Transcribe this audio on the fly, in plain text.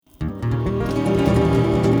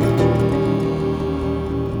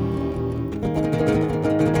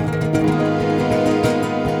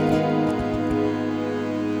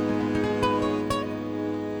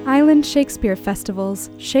Island Shakespeare Festival's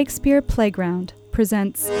Shakespeare Playground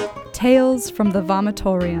presents Tales from the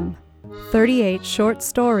Vomitorium, 38 short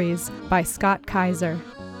stories by Scott Kaiser.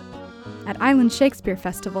 At Island Shakespeare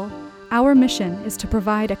Festival, our mission is to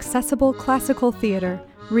provide accessible classical theater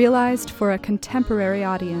realized for a contemporary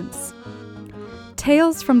audience.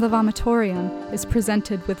 Tales from the Vomitorium is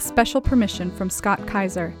presented with special permission from Scott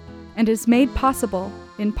Kaiser and is made possible,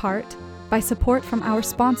 in part, by support from our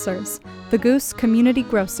sponsors, the Goose Community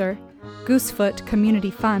Grocer, Goosefoot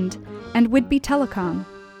Community Fund, and Whidbey Telecom.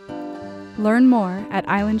 Learn more at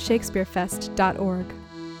islandshakespearefest.org.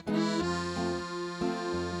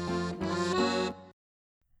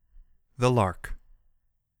 The Lark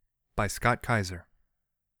by Scott Kaiser.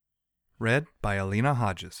 Read by Alina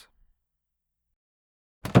Hodges.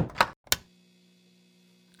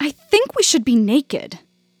 I think we should be naked,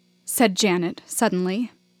 said Janet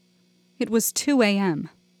suddenly. It was 2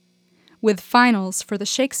 a.m. With finals for the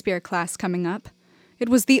Shakespeare class coming up, it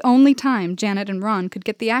was the only time Janet and Ron could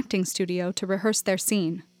get the acting studio to rehearse their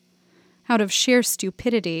scene. Out of sheer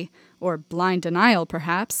stupidity, or blind denial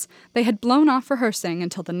perhaps, they had blown off rehearsing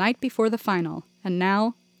until the night before the final, and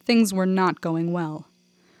now things were not going well.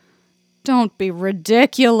 "Don't be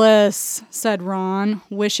ridiculous," said Ron,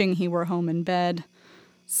 wishing he were home in bed.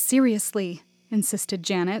 "Seriously," insisted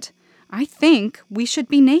Janet, "I think we should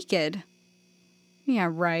be naked." "Yeah,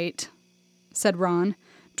 right," said Ron,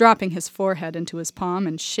 dropping his forehead into his palm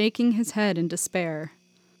and shaking his head in despair.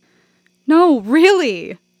 "No,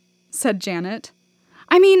 really," said Janet.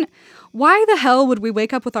 "I mean, why the hell would we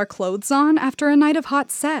wake up with our clothes on after a night of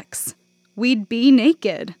hot sex? We'd be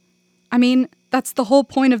naked. I mean, that's the whole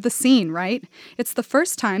point of the scene, right? It's the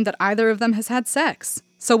first time that either of them has had sex.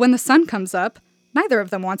 So when the sun comes up, neither of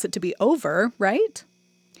them wants it to be over, right?"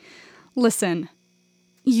 "Listen,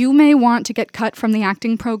 you may want to get cut from the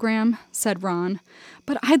acting program," said Ron,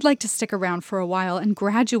 "but I'd like to stick around for a while and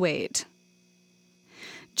graduate."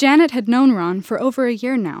 Janet had known Ron for over a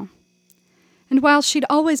year now, and while she'd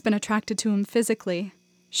always been attracted to him physically,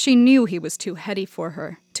 she knew he was too heady for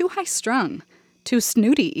her, too high-strung, too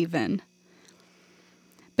snooty even.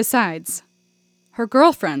 Besides, her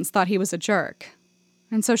girlfriends thought he was a jerk,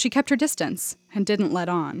 and so she kept her distance and didn't let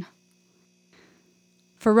on.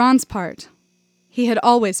 For Ron's part, he had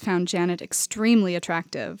always found Janet extremely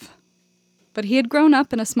attractive. But he had grown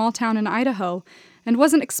up in a small town in Idaho and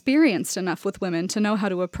wasn't experienced enough with women to know how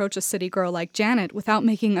to approach a city girl like Janet without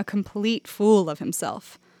making a complete fool of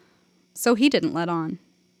himself. So he didn't let on.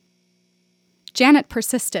 Janet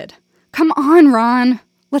persisted. "Come on, Ron.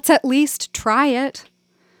 Let's at least try it."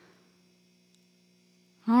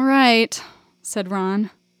 "All right," said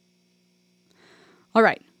Ron. "All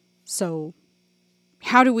right, so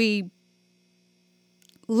how do we—"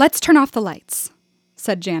 "Let's turn off the lights,"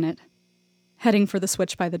 said Janet, heading for the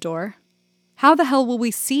switch by the door. "How the hell will we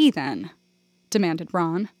see then?" demanded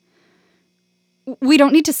Ron. "We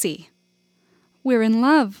don't need to see. We're in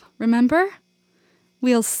love, remember?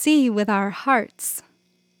 We'll see with our hearts."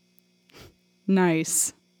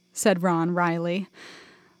 "Nice," said Ron wryly.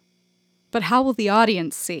 "But how will the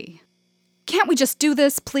audience see?" "Can't we just do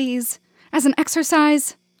this, please? As an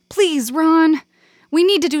exercise? Please, Ron. We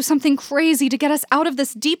need to do something crazy to get us out of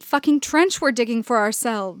this deep fucking trench we're digging for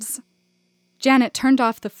ourselves." Janet turned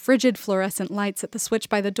off the frigid fluorescent lights at the switch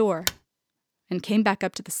by the door and came back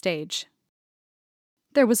up to the stage.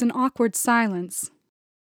 There was an awkward silence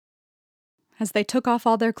as they took off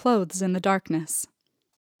all their clothes in the darkness.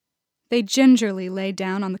 They gingerly lay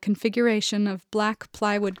down on the configuration of black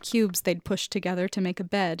plywood cubes they'd pushed together to make a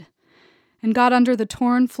bed and got under the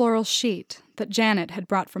torn floral sheet that Janet had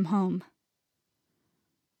brought from home.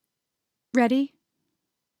 "Ready?"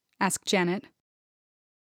 asked Janet.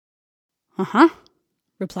 "Uh-huh,"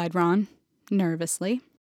 replied Ron, nervously.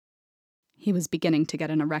 He was beginning to get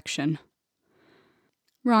an erection.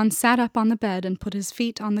 Ron sat up on the bed and put his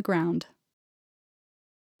feet on the ground.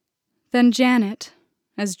 Then Janet,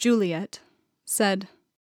 as Juliet, said,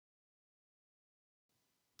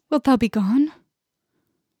 "Wilt thou be gone?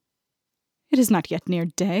 It is not yet near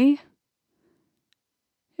day.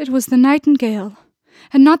 It was the nightingale,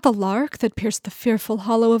 and not the lark, that pierced the fearful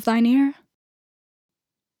hollow of thine ear.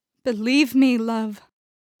 Believe me, love,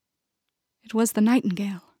 it was the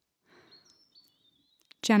nightingale."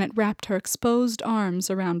 Janet wrapped her exposed arms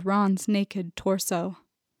around Ron's naked torso.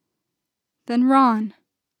 Then Ron,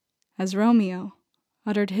 as Romeo,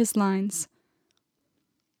 uttered his lines.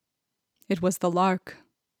 "It was the lark,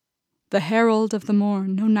 the herald of the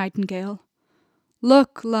morn, no nightingale.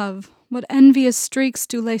 Look, love, what envious streaks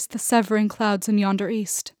do lace the severing clouds in yonder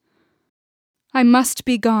east. I must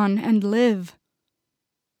be gone and live,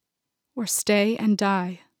 or stay and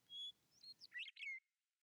die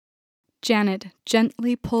Janet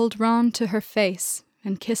gently pulled Ron to her face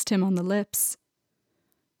and kissed him on the lips.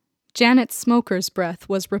 Janet's smoker's breath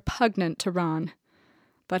was repugnant to Ron,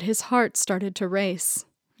 but his heart started to race,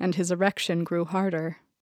 and his erection grew harder.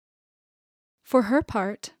 For her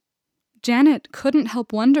part, Janet couldn't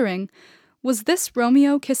help wondering, was this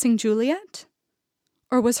Romeo kissing Juliet?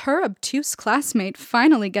 Or was her obtuse classmate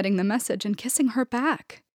finally getting the message and kissing her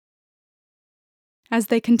back? As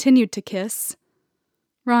they continued to kiss,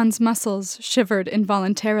 Ron's muscles shivered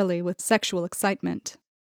involuntarily with sexual excitement.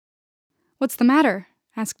 "What's the matter?"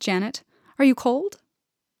 asked Janet. "Are you cold?"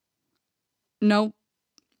 "No,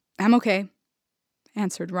 I'm okay,"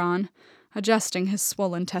 answered Ron, adjusting his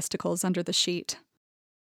swollen testicles under the sheet.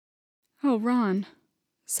 "Oh, Ron,"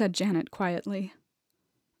 said Janet quietly.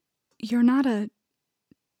 "You're not a..."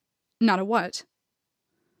 "Not a what?"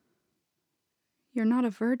 "You're not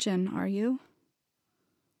a virgin, are you?"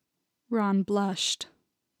 Ron blushed,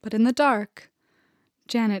 but in the dark,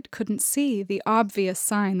 Janet couldn't see the obvious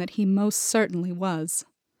sign that he most certainly was.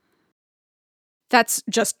 "That's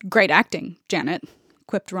just great acting, Janet,"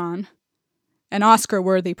 quipped Ron. "An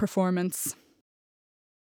Oscar-worthy performance."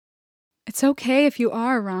 "It's okay if you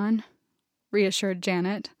are, Ron," reassured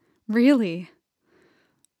Janet. "Really.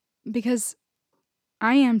 Because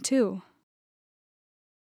I am too."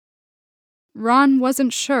 Ron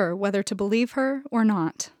wasn't sure whether to believe her or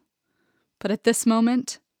not. But at this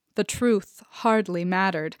moment, the truth hardly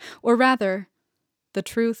mattered, or rather, the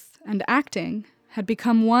truth and acting had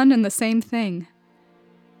become one and the same thing.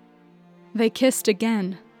 They kissed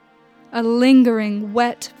again, a lingering,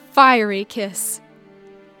 wet, fiery kiss.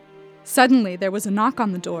 Suddenly there was a knock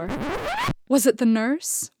on the door. Was it the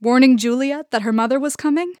nurse, warning Juliet that her mother was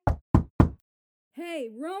coming? "Hey,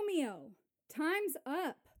 Romeo, time's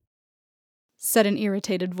up," said an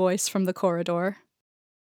irritated voice from the corridor.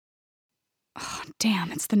 "Oh,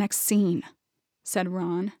 damn, it's the next scene," said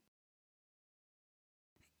Ron.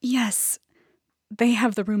 "Yes, they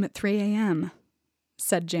have the room at 3 a.m.,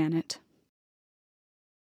 said Janet.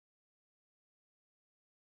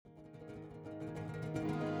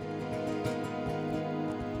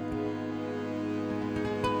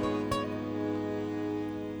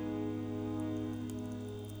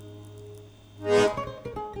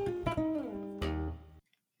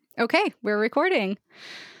 Okay, we're recording.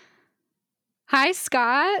 Hi,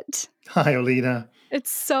 Scott. Hi, Alina.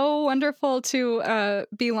 It's so wonderful to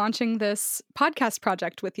be launching this podcast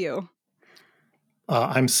project with you.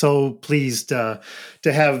 I'm so pleased to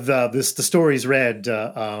have the stories read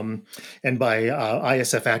and by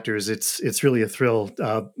ISF Actors. It's really a thrill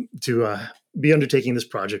to be undertaking this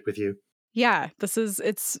project with you. Yeah,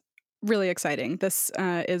 it's really exciting. This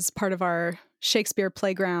is part of our Shakespeare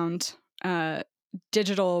Playground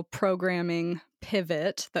digital programming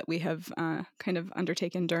pivot that we have kind of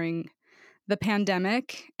undertaken during the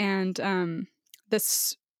pandemic. And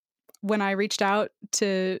this, when I reached out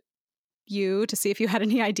to you to see if you had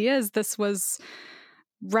any ideas, this was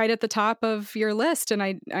right at the top of your list.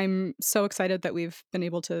 And I'm so excited that we've been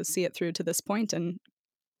able to see it through to this point and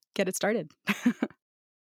get it started.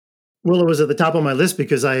 Well, it was at the top of my list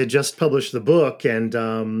because I had just published the book and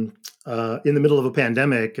in the middle of a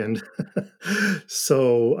pandemic. And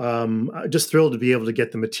so I'm just thrilled to be able to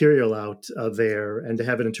get the material out there and to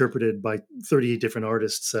have it interpreted by 38 different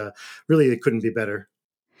artists. Really, it couldn't be better.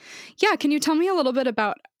 Yeah, can you tell me a little bit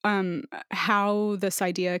about how this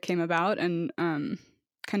idea came about and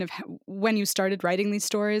kind of when you started writing these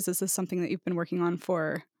stories? Is this something that you've been working on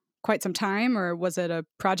for quite some time, or was it a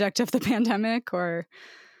project of the pandemic? Or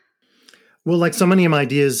well, like so many of my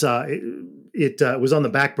ideas, it was on the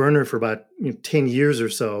back burner for about 10 years or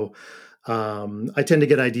so. I tend to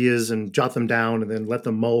get ideas and jot them down and then let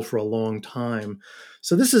them mull for a long time.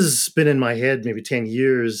 So this has been in my head maybe 10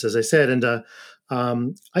 years, as I said. And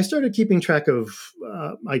I started keeping track of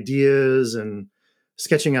ideas and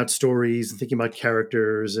sketching out stories and thinking about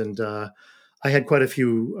characters. And I had quite a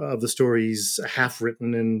few of the stories half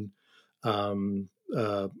written and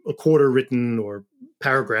a quarter written or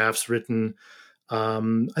paragraphs written.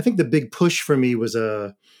 I think the big push for me was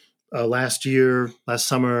last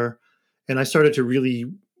summer, and I started to really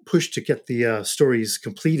push to get the stories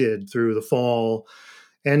completed through the fall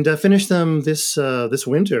and finish them this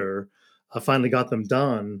winter. I finally got them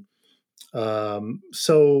done.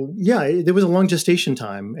 So yeah, there was a long gestation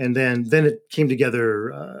time, and then it came together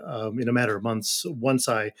in a matter of months once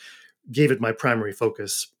I gave it my primary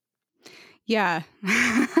focus. yeah,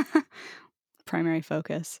 primary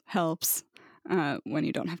focus helps when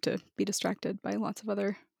you don't have to be distracted by lots of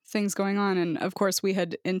other things going on. And of course, we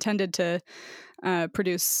had intended to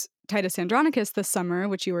produce Titus Andronicus this summer,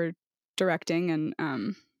 which you were directing,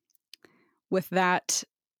 and with that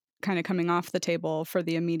kind of coming off the table for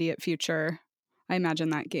the immediate future, I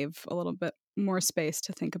imagine that gave a little bit more space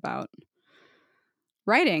to think about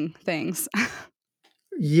writing things.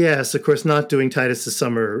 Yes, of course, not doing Titus this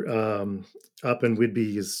summer up in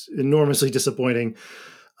Whidbey is enormously disappointing.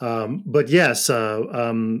 But yes,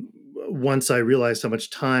 once I realized how much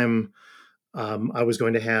time I was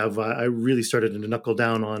going to have, I really started to knuckle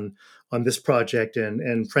down on this project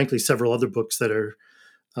and frankly several other books that are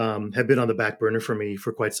have been on the back burner for me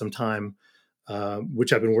for quite some time,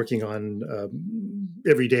 which I've been working on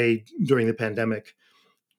every day during the pandemic.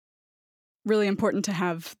 Really important to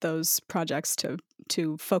have those projects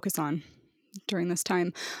to focus on during this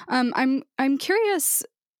time. I'm curious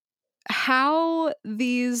how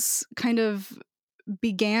these kind of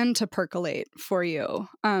began to percolate for you.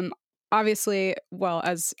 Obviously, well,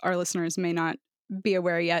 as our listeners may not be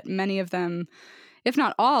aware yet, many of them, if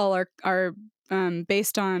not all, are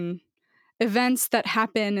based on events that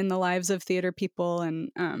happen in the lives of theater people,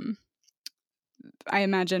 and I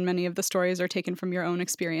imagine many of the stories are taken from your own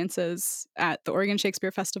experiences at the Oregon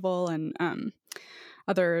Shakespeare Festival and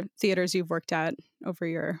other theaters you've worked at over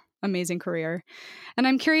your amazing career. And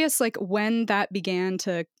I'm curious, like, when that began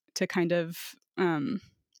to kind of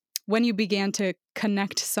when you began to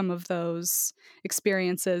connect some of those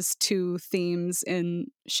experiences to themes in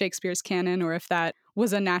Shakespeare's canon, or if that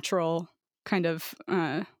was a natural kind of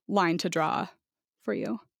line to draw for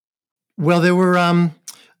you. Well, there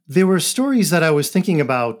were stories that I was thinking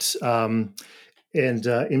about, and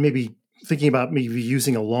maybe thinking about maybe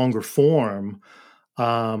using a longer form,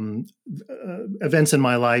 events in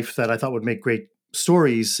my life that I thought would make great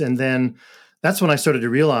stories, and then that's when I started to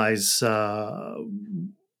realize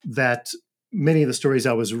that many of the stories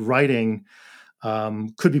I was writing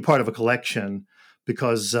could be part of a collection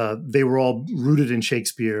because they were all rooted in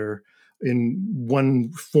Shakespeare in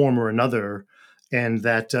one form or another. And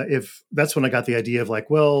that if that's when I got the idea of like,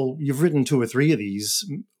 well, you've written 2 or 3 of these,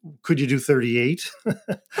 could you do 38?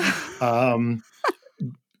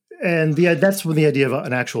 And that's when the idea of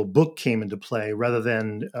an actual book came into play rather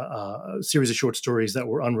than a series of short stories that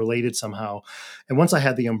were unrelated somehow. And once I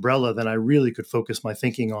had the umbrella, then I really could focus my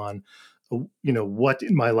thinking on, what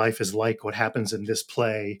in my life is like, what happens in this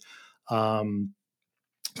play.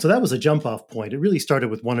 So that was a jump off point. It really started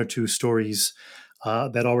with 1 or 2 stories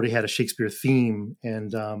that already had a Shakespeare theme.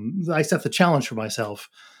 And I set the challenge for myself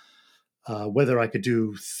whether I could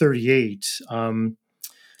do 38.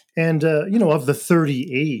 Of the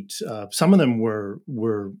 38, some of them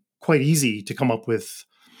were quite easy to come up with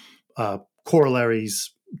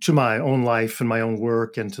corollaries to my own life and my own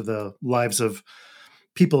work and to the lives of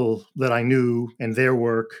people that I knew and their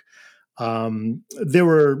work. There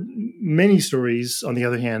were many stories, on the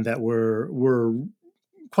other hand, that were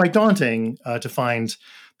quite daunting to find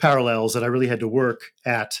parallels that I really had to work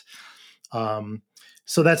at.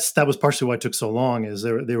 So that was partially why it took so long. Is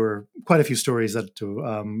there were quite a few stories that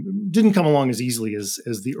didn't come along as easily as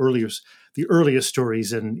the earliest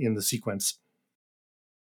stories in the sequence.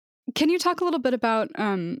 Can you talk a little bit about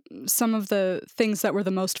some of the things that were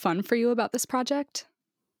the most fun for you about this project?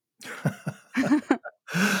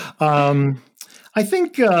 I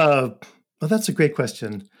think well, that's a great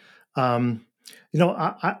question. I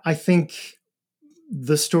think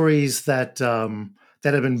the stories that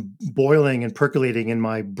have been boiling and percolating in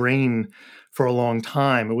my brain for a long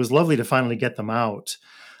time. It was lovely to finally get them out,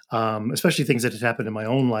 especially things that had happened in my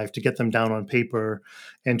own life, to get them down on paper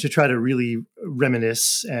and to try to really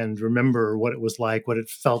reminisce and remember what it was like, what it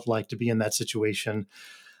felt like to be in that situation.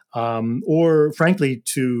 Or frankly,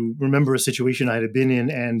 to remember a situation I had been in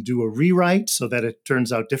and do a rewrite so that it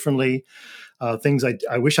turns out differently. Things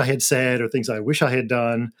I wish I had said or things I wish I had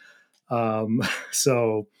done.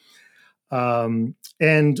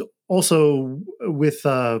 And also with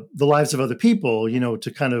the lives of other people,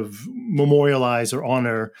 to kind of memorialize or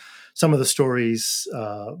honor some of the stories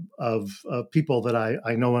of people that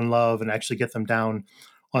I know and love and actually get them down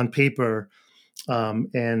on paper.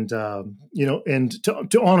 And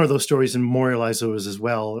to honor those stories and memorialize those as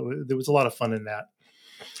well. There was a lot of fun in that.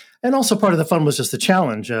 And also part of the fun was just the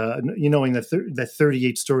challenge, knowing that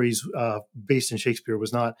 38 stories based in Shakespeare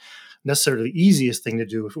was not necessarily the easiest thing to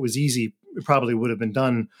do. If it was easy, it probably would have been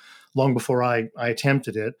done long before I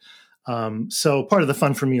attempted it. So part of the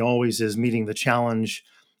fun for me always is meeting the challenge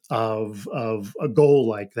of a goal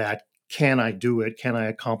like that. Can I do it? Can I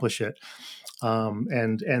accomplish it?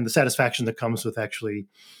 And the satisfaction that comes with actually,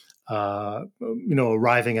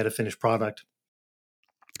 arriving at a finished product.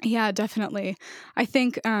 Yeah, definitely. I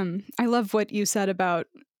think I love what you said about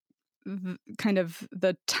kind of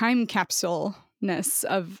the time capsule-ness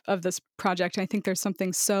of this project. I think there's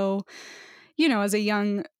something so as a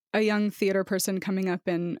young theater person coming up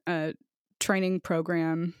in a training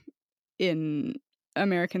program in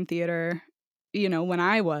American theater, when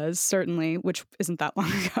I was, certainly, which isn't that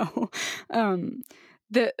long ago,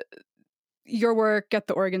 the your work at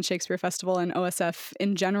the Oregon Shakespeare Festival and OSF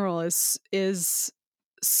in general is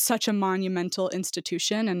such a monumental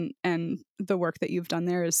institution, and the work that you've done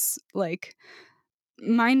there is like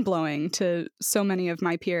mind-blowing to so many of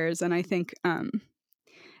my peers. And I think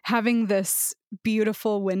having this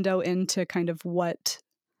beautiful window into kind of what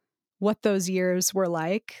those years were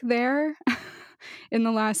like there in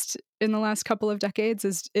the last couple of decades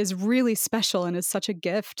is really special, and is such a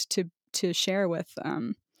gift to share with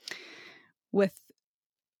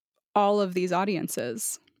all of these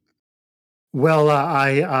audiences. Well,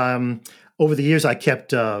 I over the years I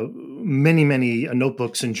kept many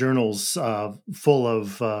notebooks and journals full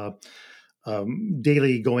of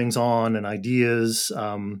daily goings on and ideas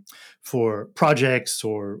for projects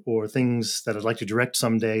or things that I'd like to direct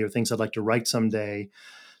someday, or things I'd like to write someday.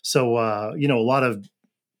 So a lot of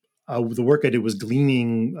the work I did was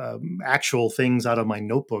gleaning actual things out of my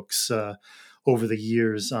notebooks over the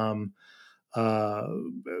years.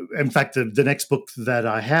 In fact, the next book that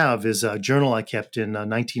I have is a journal I kept in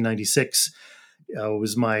 1996. It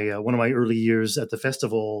was my one of my early years at the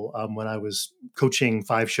festival when I was coaching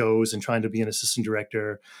 5 shows and trying to be an assistant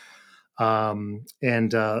director. I've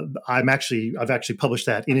actually published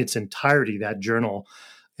that in its entirety, that journal,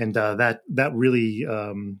 and that really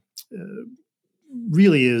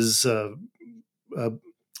really is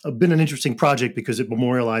been an interesting project, because it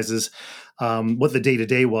memorializes what the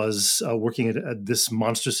day-to-day was working at this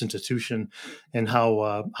monstrous institution, and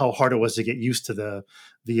how hard it was to get used to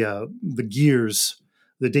the gears,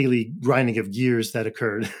 the daily grinding of gears that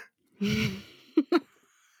occurred.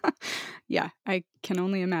 Yeah, I can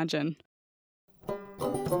only imagine.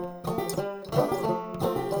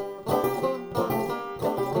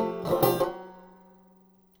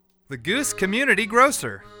 The Goose Community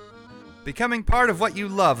Grocer. Becoming part of what you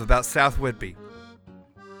love about South Whidbey.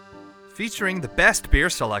 Featuring the best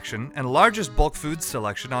beer selection and largest bulk food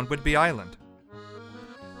selection on Whidbey Island.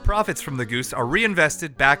 Profits from the Goose are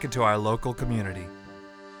reinvested back into our local community.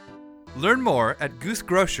 Learn more at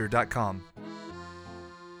goosegrocer.com.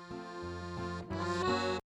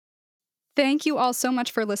 Thank you all so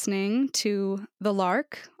much for listening to The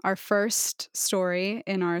Lark, our first story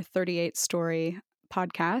in our 38-story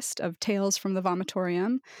podcast of Tales from the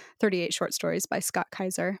Vomitorium, 38 short stories by Scott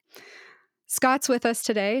Kaiser. Scott's with us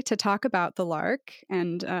today to talk about The Lark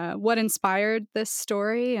and what inspired this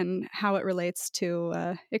story and how it relates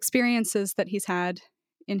to experiences that he's had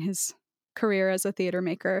in his career as a theater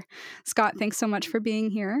maker. Scott, thanks so much for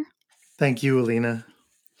being here. Thank you, Alina.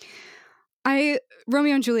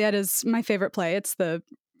 Romeo and Juliet is my favorite play. It's the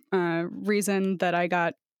reason that I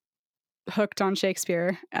got hooked on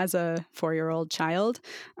Shakespeare as a 4-year-old child.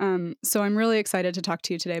 So I'm really excited to talk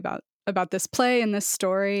to you today about this play and this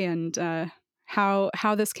story, and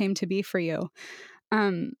how this came to be for you.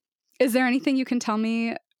 Is there anything you can tell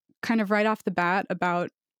me kind of right off the bat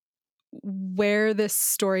about where this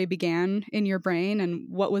story began in your brain and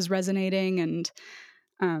what was resonating, and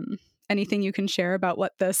anything you can share about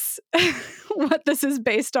what this what this is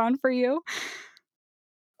based on for you?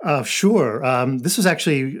 Sure. This was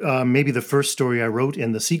actually maybe the first story I wrote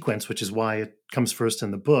in the sequence, which is why it comes first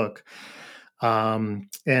in the book.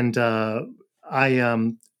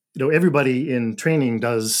 Everybody in training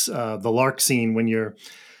does the lark scene when you're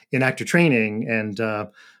in actor training, and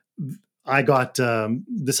I got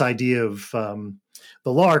this idea of the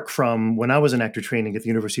lark from when I was in actor training at the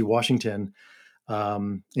University of Washington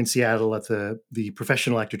in Seattle at the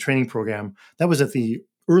professional actor training program. That was at the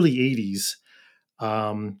early 80s.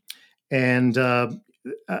 I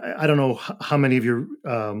don't know how many of your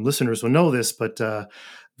listeners will know this, but the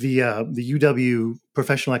UW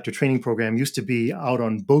Professional Actor Training Program used to be out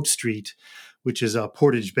on Boat Street, which is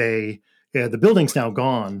Portage Bay. The building's now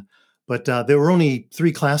gone, but there were only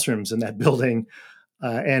 3 classrooms in that building,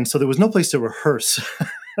 and so there was no place to rehearse.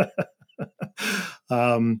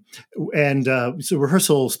 So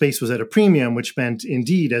rehearsal space was at a premium, which meant,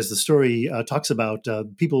 indeed, as the story talks about,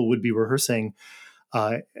 people would be rehearsing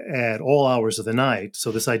at all hours of the night.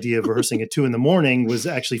 So this idea of rehearsing at 2 a.m. was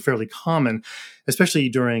actually fairly common, especially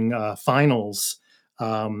during finals.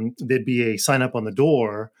 There'd be a sign up on the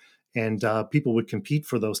door, and people would compete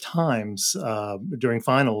for those times during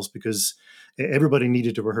finals, because everybody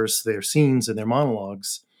needed to rehearse their scenes and their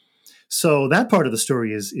monologues. So that part of the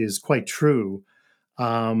story is quite true.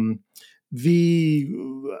 The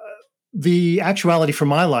actuality for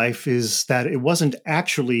my life is that it wasn't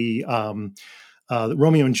actually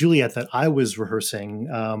Romeo and Juliet that I was rehearsing,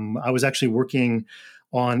 I was actually working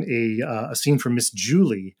on a scene for Miss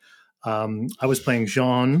Julie. I was playing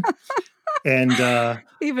Jean, and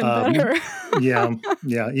Even better. yeah,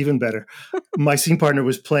 even better. My scene partner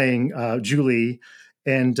was playing Julie,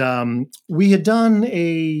 and we had done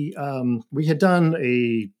a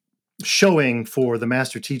showing for the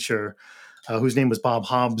master teacher, whose name was Bob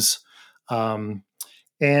Hobbs. And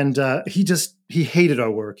he hated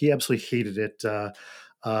our work. He absolutely hated it.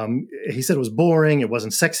 He said it was boring. It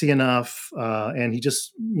wasn't sexy enough. And he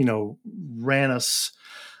just, ran us,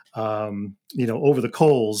 over the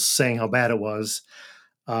coals saying how bad it was.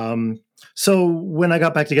 So when I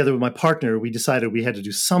got back together with my partner, we decided we had to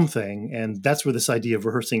do something. And that's where this idea of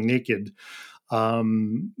rehearsing naked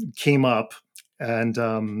came up.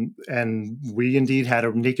 And we indeed had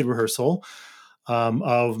a naked rehearsal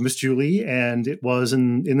of Miss Julie, and it was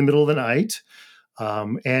in the middle of the night.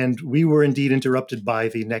 And we were indeed interrupted by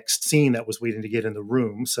the next scene that was waiting to get in the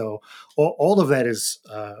room. So all of that is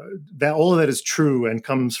true and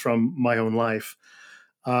comes from my own life.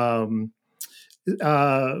 And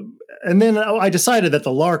then I decided that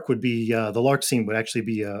the lark scene would actually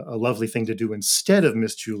be a lovely thing to do instead of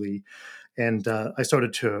Miss Julie, and I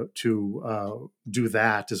started to do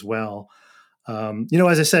that as well.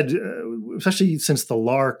 As I said, especially since the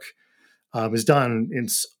lark is done in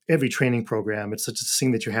every training program, it's such a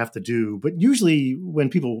thing that you have to do. But usually, when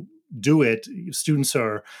people do it, students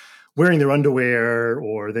are wearing their underwear,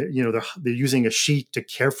 or they're using a sheet to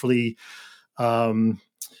carefully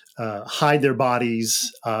hide their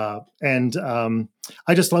bodies. And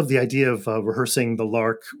I just love the idea of rehearsing the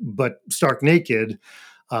lark, but stark naked,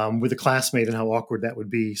 with a classmate, and how awkward that would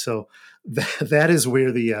be. So that is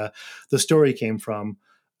where the story came from.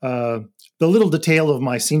 The little detail of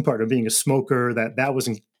my scene partner being a smoker, that was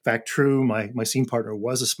in fact true. My scene partner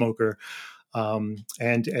was a smoker, and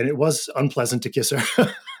it was unpleasant to kiss her.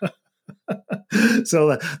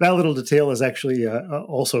 So that little detail is actually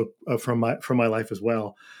also from my life as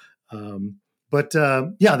well. But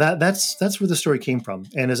that's where the story came from.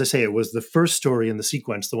 And as I say, it was the first story in the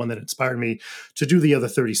sequence, the one that inspired me to do the other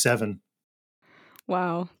 37.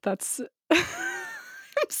 Wow, that's...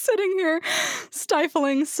 I'm sitting here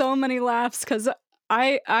stifling so many laughs because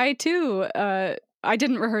I too, I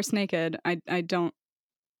didn't rehearse naked. I don't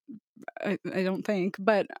think,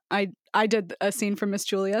 but I did a scene for Miss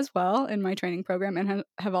Julia as well in my training program, and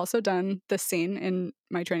have also done this scene in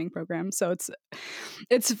my training program. So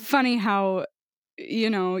it's funny how,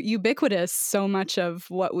 ubiquitous so much of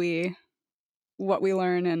what we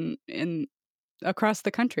learn in across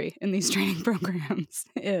the country in these training programs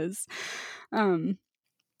is.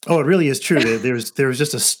 Oh, it really is true. There's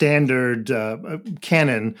just a standard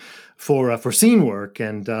canon for scene work,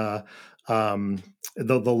 and the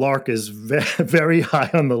lark is very high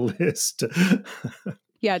on the list.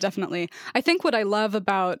 Yeah, definitely. I think what I love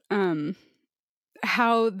about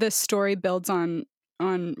how this story builds on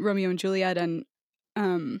Romeo and Juliet, and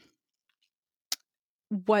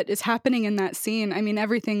what is happening in that scene. I mean,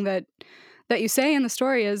 everything that you say in the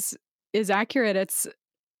story is accurate.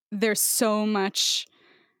 There's so much.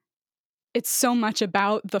 It's so much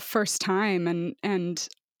about the first time and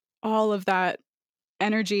all of that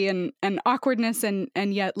energy and awkwardness and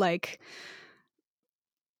yet like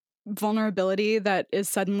vulnerability that is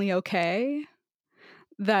suddenly okay,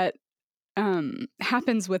 that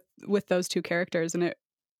happens with those two characters. And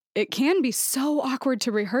it can be so awkward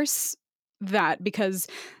to rehearse that, because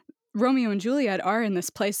Romeo and Juliet are in this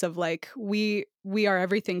place of like, we are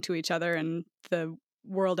everything to each other and the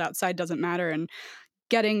world outside doesn't matter. And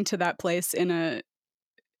getting to that place in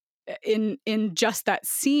just that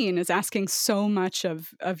scene is asking so much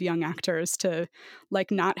of young actors, to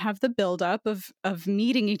like not have the buildup of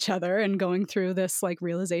meeting each other and going through this like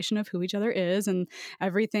realization of who each other is and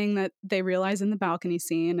everything that they realize in the balcony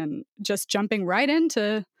scene, and just jumping right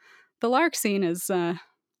into the lark scene is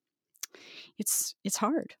it's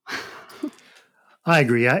hard. I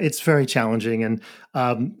agree. It's very challenging, and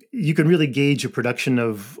you can really gauge a production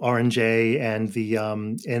of R&J and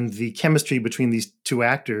the chemistry between these two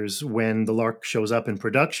actors when the lark shows up in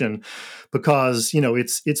production, because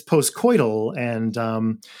it's postcoital, and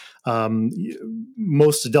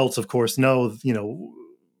most adults, of course, know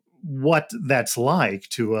what that's like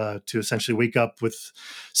to essentially wake up with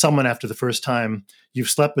someone after the first time you've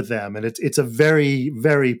slept with them, and it's a very,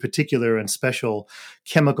 very particular and special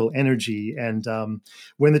chemical energy. And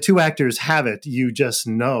when the two actors have it, you just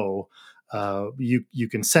know, you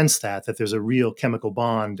can sense that there's a real chemical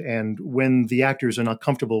bond. And when the actors are not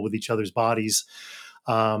comfortable with each other's bodies,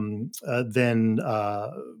 then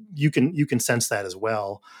you can sense that as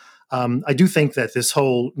well. I do think that this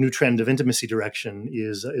whole new trend of intimacy direction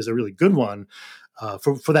is a really good one.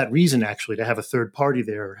 For that reason, actually, to have a third party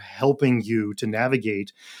there helping you to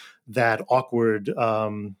navigate that awkward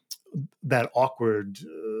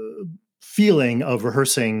feeling of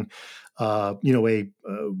rehearsing, a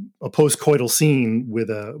post-coital scene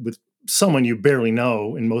with someone you barely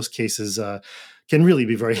know. In most cases, can really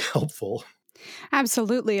be very helpful.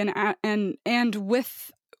 Absolutely, and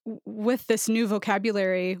with this new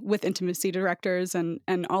vocabulary with intimacy directors and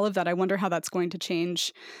all of that, I wonder how that's going to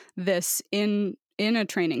change this in a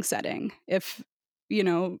training setting. If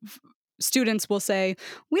students will say,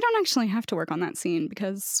 we don't actually have to work on that scene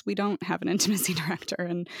because we don't have an intimacy director,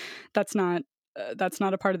 and that's not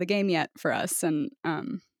a part of the game yet for us. And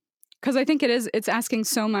because I think it's asking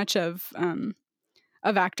so much of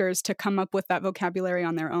actors to come up with that vocabulary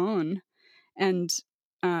on their own, and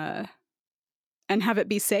have it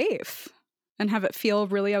be safe and have it feel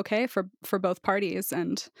really okay for both parties.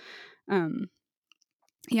 And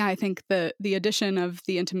I think the addition of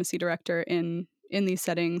the intimacy director in these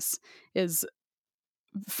settings is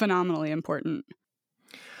phenomenally important.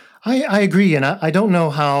 I agree, and I don't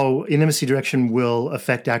know how intimacy direction will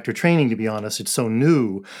affect actor training, to be honest. It's so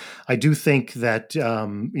new. I do think that,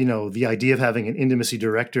 the idea of having an intimacy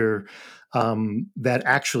director that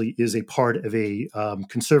actually is a part of a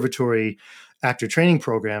conservatory actor training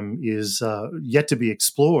program is yet to be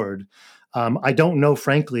explored. I don't know,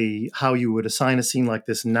 frankly, how you would assign a scene like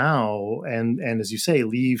this now, and as you say,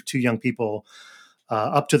 leave two young people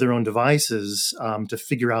up to their own devices to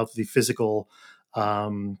figure out the physical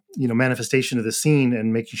manifestation of the scene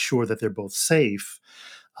and making sure that they're both safe.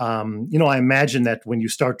 I imagine that when you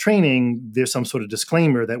start training, there's some sort of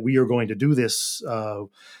disclaimer that we are going to do this.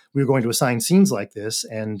 We're going to assign scenes like this,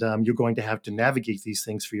 and you're going to have to navigate these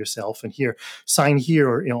things for yourself. And sign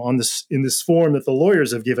here, on this in this form that the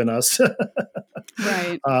lawyers have given us.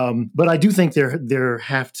 Right. But I do think there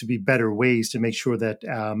have to be better ways to make sure that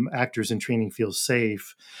actors in training feel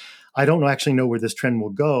safe. I don't actually know where this trend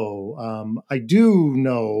will go. I do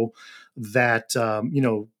know that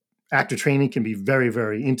actor training can be very,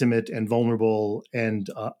 very intimate and vulnerable, and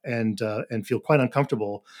feel quite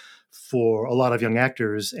uncomfortable for a lot of young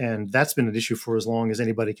actors, and that's been an issue for as long as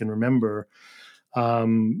anybody can remember.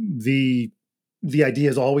 The idea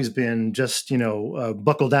has always been just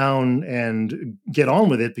buckle down and get on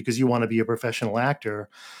with it because you want to be a professional actor.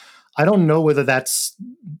 I don't know whether that's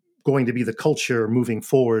going to be the culture moving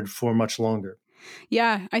forward for much longer.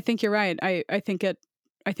 Yeah, I think you're right. I think it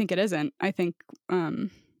isn't. I think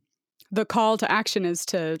the call to action is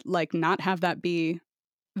to not have that be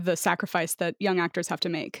the sacrifice that young actors have to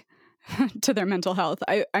make to their mental health.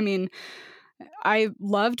 I mean, I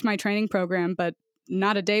loved my training program, but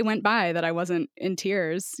not a day went by that I wasn't in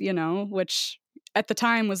tears, which at the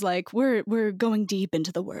time was like, we're going deep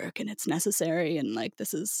into the work and it's necessary, and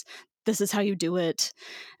this is how you do it.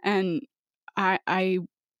 And I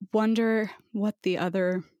wonder what the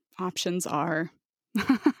other options are.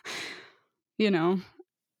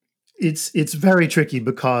 It's very tricky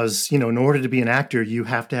because, in order to be an actor, you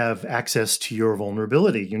have to have access to your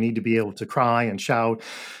vulnerability. You need to be able to cry and shout,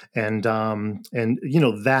 and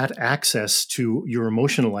that access to your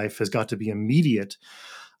emotional life has got to be immediate.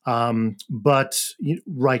 But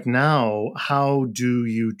right now, how do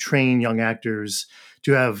you train young actors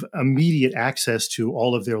to have immediate access to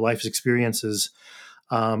all of their life's experiences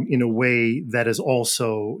in a way that is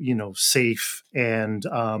also, safe and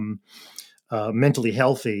mentally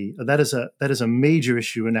healthy? That is a major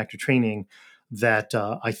issue in actor training that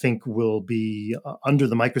I think will be under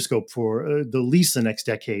the microscope for at least the next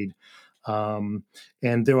decade. And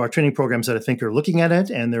there are training programs that I think are looking at it,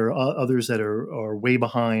 and there are others that are way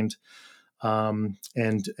behind, and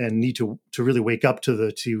need to really wake up to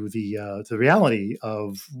the reality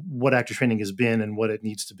of what actor training has been and what it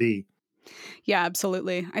needs to be. Yeah,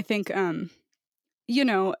 absolutely. I think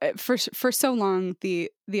for so long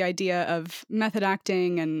the idea of method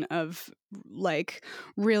acting and of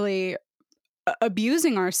really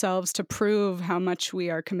abusing ourselves to prove how much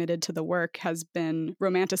we are committed to the work has been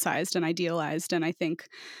romanticized and idealized. And I think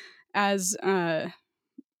as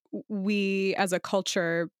we as a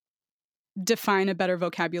culture define a better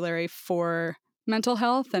vocabulary for mental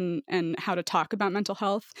health and how to talk about mental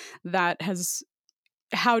health, that has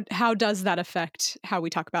how does that affect how we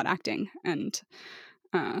talk about acting and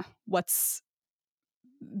what's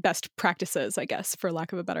best practices, I guess, for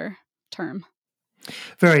lack of a better term.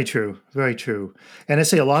 Very true, very true. And I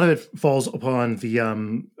say a lot of it falls upon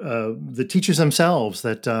the teachers themselves.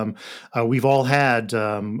 That we've all had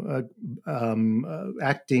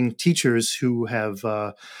acting teachers who have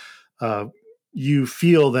you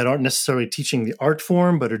feel that aren't necessarily teaching the art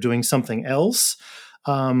form, but are doing something else.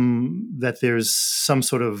 That there's some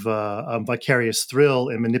sort of a vicarious thrill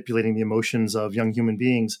in manipulating the emotions of young human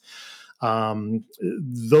beings.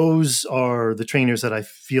 Those are the trainers that I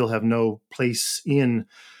feel have no place in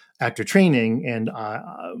actor training, and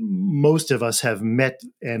most of us have met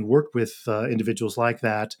and worked with individuals like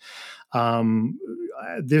that.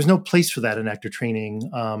 There's no place for that in actor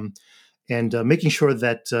training. And making sure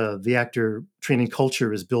that the actor training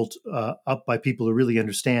culture is built up by people who really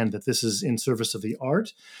understand that this is in service of the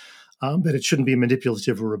art, that it shouldn't be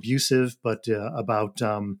manipulative or abusive, but about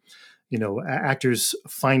actors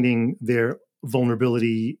finding their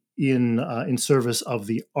vulnerability in service of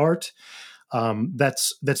the art.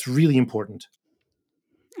 That's really important.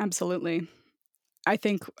 Absolutely. I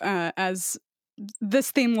think as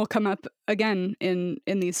this theme will come up again in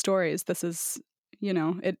these stories, this is,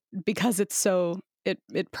 it, because it's so,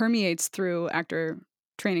 it permeates through actor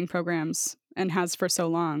training programs and has for so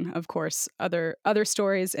long. Of course, other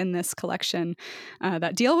stories in this collection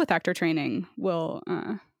that deal with actor training will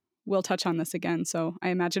touch on this again. So I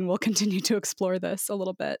imagine we'll continue to explore this a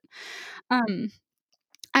little bit.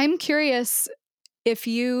 I'm curious if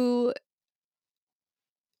you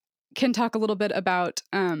can talk a little bit about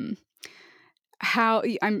how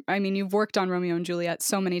I mean, you've worked on Romeo and Juliet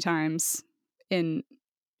so many times in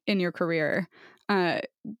your career.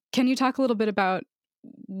 Can you talk a little bit about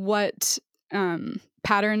what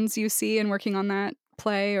patterns you see in working on that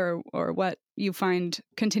play, or what you find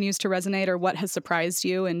continues to resonate, or what has surprised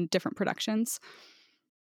you in different productions?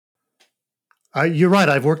 You're right.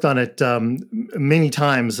 I've worked on it many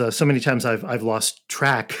times. So many times I've lost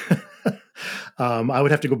track. I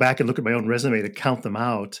would have to go back and look at my own resume to count them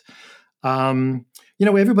out.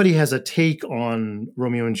 Everybody has a take on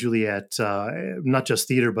Romeo and Juliet, not just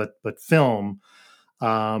theater, but film.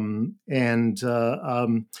 It's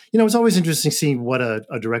always interesting seeing what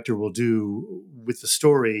a director will do with the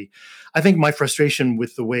story. I think my frustration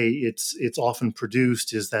with the way it's often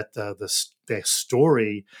produced is that the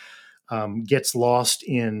story gets lost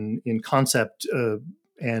in concept,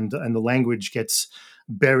 and the language gets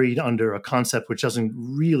buried under a concept which doesn't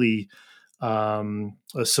really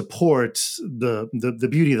support the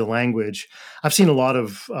beauty of the language. I've seen a lot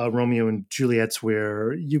of Romeo and Juliets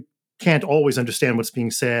where you can't always understand what's being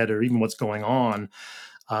said or even what's going on.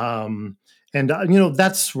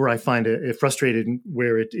 That's where I find it frustrating,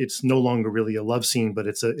 where it's no longer really a love scene, but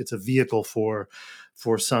it's a vehicle for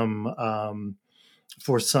some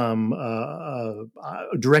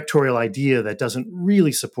directorial idea that doesn't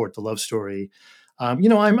really support the love story.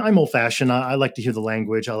 I'm old fashioned. I like to hear the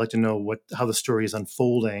language. I like to know how the story is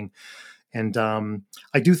unfolding. And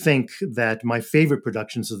I do think that my favorite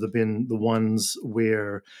productions have been the ones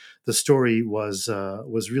where the story was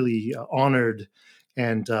really honored,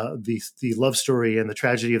 and the love story and the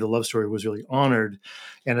tragedy of the love story was really honored.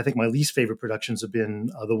 And I think my least favorite productions have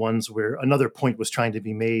been the ones where another point was trying to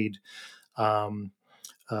be made at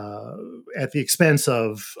the expense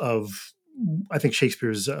of I think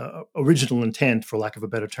Shakespeare's original intent, for lack of a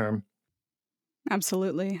better term.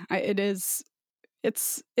 Absolutely, it's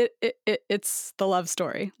the love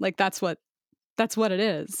story. Like that's what it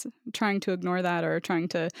is. Trying to ignore that or trying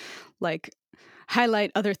to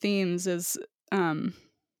highlight other themes is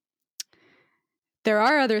there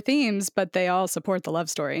are other themes, but they all support the love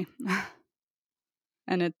story,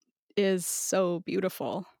 and it is so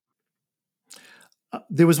beautiful.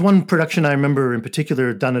 There was one production I remember in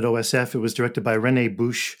particular done at OSF. It was directed by René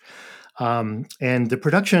Bush. And the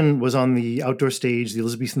production was on the outdoor stage, the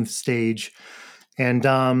Elizabethan stage.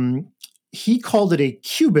 And he called it a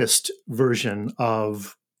cubist version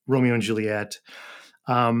of Romeo and Juliet.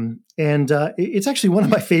 It's actually one of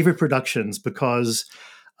my favorite productions because,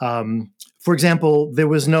 for example, there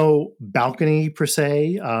was no balcony per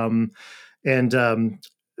se.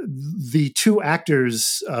 The two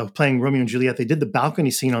actors playing Romeo and Juliet, they did the balcony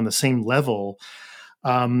scene on the same level,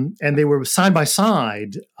 and they were side by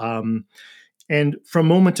side. And from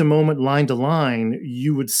moment to moment, line to line,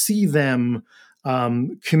 you would see them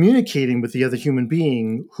communicating with the other human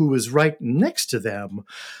being who was right next to them.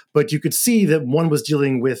 But you could see that one was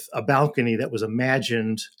dealing with a balcony that was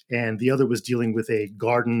imagined, and the other was dealing with a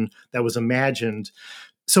garden that was imagined.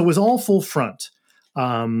 So it was all full front.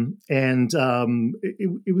 It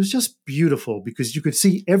was just beautiful because you could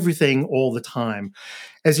see everything all the time.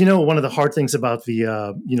 As you know, one of the hard things about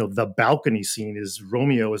the balcony scene is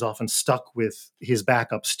Romeo is often stuck with his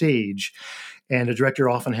back up stage, and a director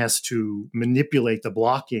often has to manipulate the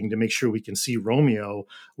blocking to make sure we can see Romeo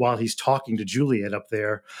while he's talking to Juliet up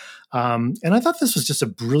there. And I thought this was just a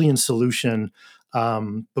brilliant solution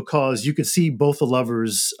because you could see both the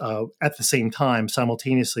lovers at the same time,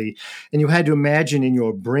 simultaneously. And you had to imagine in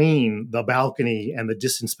your brain the balcony and the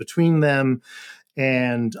distance between them.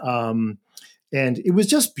 And it was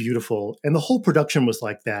just beautiful. And the whole production was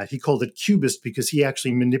like that. He called it Cubist because he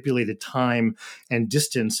actually manipulated time and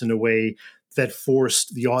distance in a way that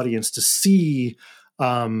forced the audience to see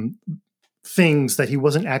things that he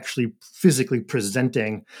wasn't actually physically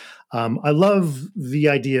presenting. I love the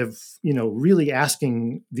idea of, really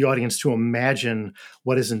asking the audience to imagine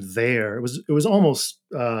what isn't there. It was almost,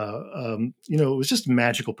 it was just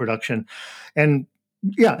magical production. And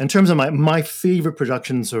yeah, in terms of my favorite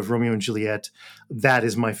productions of Romeo and Juliet, that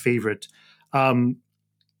is my favorite.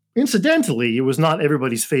 Incidentally, it was not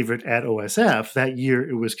everybody's favorite at OSF. That year,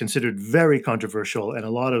 it was considered very controversial, and a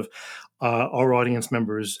lot of our audience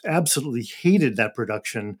members absolutely hated that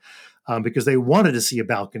production because they wanted to see a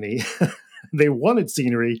balcony. They wanted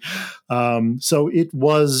scenery. So it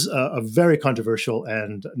was a very controversial,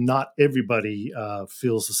 and not everybody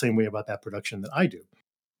feels the same way about that production that I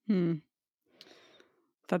do.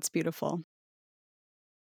 That's beautiful.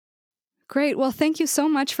 Great. Well, thank you so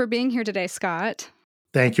much for being here today, Scott.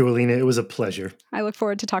 Thank you, Alina. It was a pleasure. I look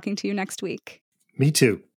forward to talking to you next week. Me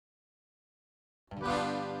too.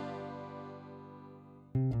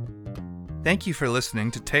 Thank you for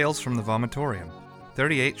listening to Tales from the Vomitorium,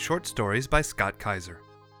 38 short stories by Scott Kaiser.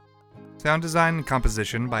 Sound design and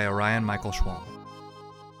composition by Orion Michael Schwalm.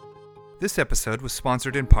 This episode was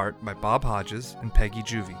sponsored in part by Bob Hodges and Peggy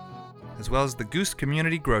Juvie, as well as the Goose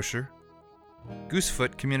Community Grocer,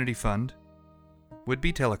 Goosefoot Community Fund,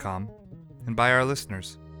 Woodby Telecom, and by our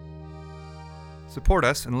listeners. Support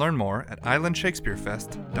us and learn more at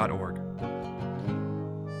islandshakespearefest.org.